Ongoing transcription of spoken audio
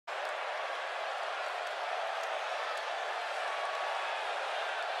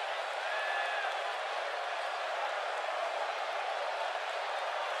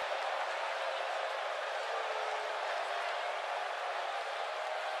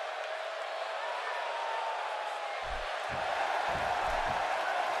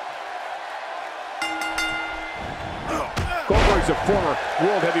He's a former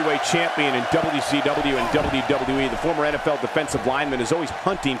World Heavyweight Champion in WCW and WWE. The former NFL defensive lineman is always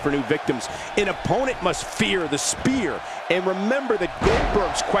hunting for new victims. An opponent must fear the spear. And remember that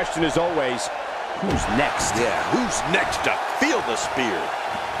Goldberg's question is always, who's next? Yeah, who's next to feel the spear?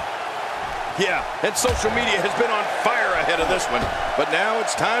 Yeah, and social media has been on fire ahead of this one. But now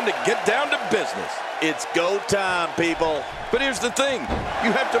it's time to get down to business. It's go time, people. But here's the thing.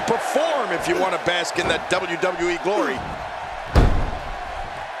 You have to perform if you want to bask in that WWE glory.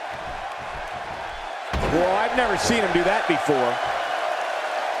 Well, I've never seen him do that before.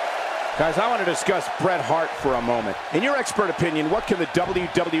 Guys, I want to discuss Bret Hart for a moment. In your expert opinion, what can the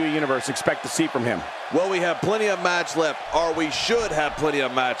WWE Universe expect to see from him? Well, we have plenty of match left, or we should have plenty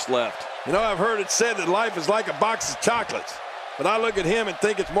of match left. You know, I've heard it said that life is like a box of chocolates. But I look at him and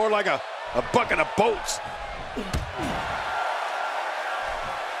think it's more like a bucket of boats.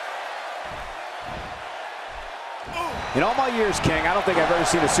 In all my years, King, I don't think I've ever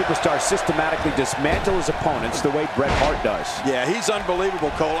seen a superstar systematically dismantle his opponents the way Bret Hart does. Yeah, he's unbelievable,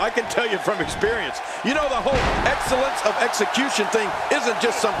 Cole. I can tell you from experience. You know, the whole excellence of execution thing isn't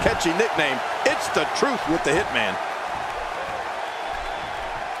just some catchy nickname. It's the truth with the Hitman.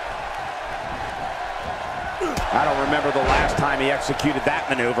 I don't remember the last time he executed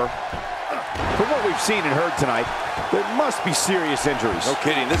that maneuver. From what we've seen and heard tonight, there must be serious injuries. No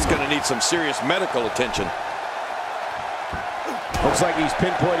kidding. This is going to need some serious medical attention. Looks like he's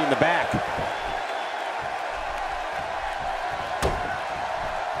pinpointing the back.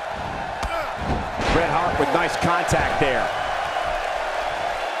 Bret Hart with nice contact there.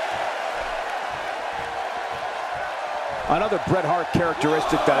 Another Bret Hart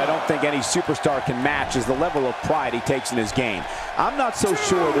characteristic that I don't think any superstar can match is the level of pride he takes in his game. I'm not so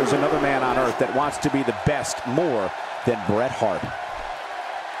sure there's another man on earth that wants to be the best more than Bret Hart.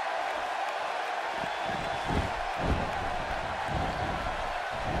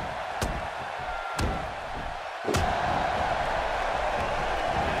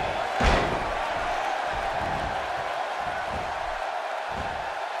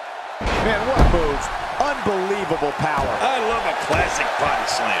 Man, what a move. Unbelievable power. I love a classic body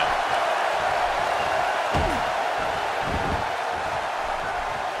slam.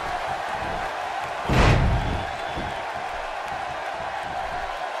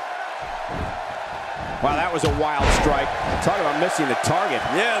 Wow, that was a wild strike. Talk about missing the target.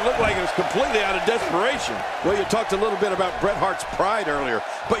 Yeah, it looked like it was completely out of desperation. Well, you talked a little bit about Bret Hart's pride earlier.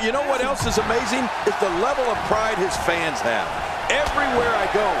 But you know what else is amazing? Is the level of pride his fans have. Everywhere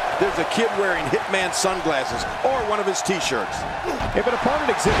I go, there's a kid wearing Hitman sunglasses or one of his T-shirts. If an opponent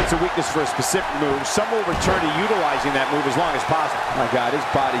exhibits a weakness for a specific move, some will return to utilizing that move as long as possible. My God, his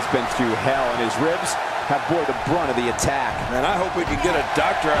body's been through hell, and his ribs have bore the brunt of the attack. Man, I hope we can get a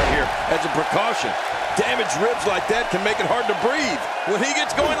doctor out here as a precaution. Damaged ribs like that can make it hard to breathe. When he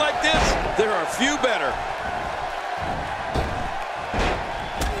gets going like this, there are few better.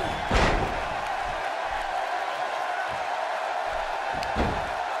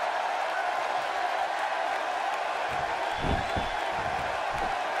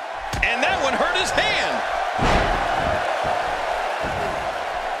 And that one hurt his hand.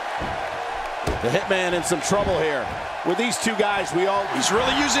 The Hitman in some trouble here. With these two guys, He's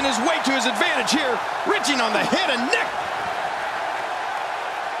really using his weight to his advantage here, reaching on the head and neck.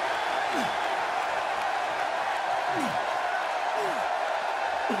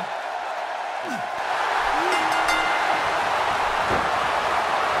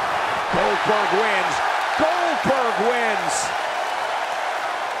 Goldberg wins. Goldberg wins.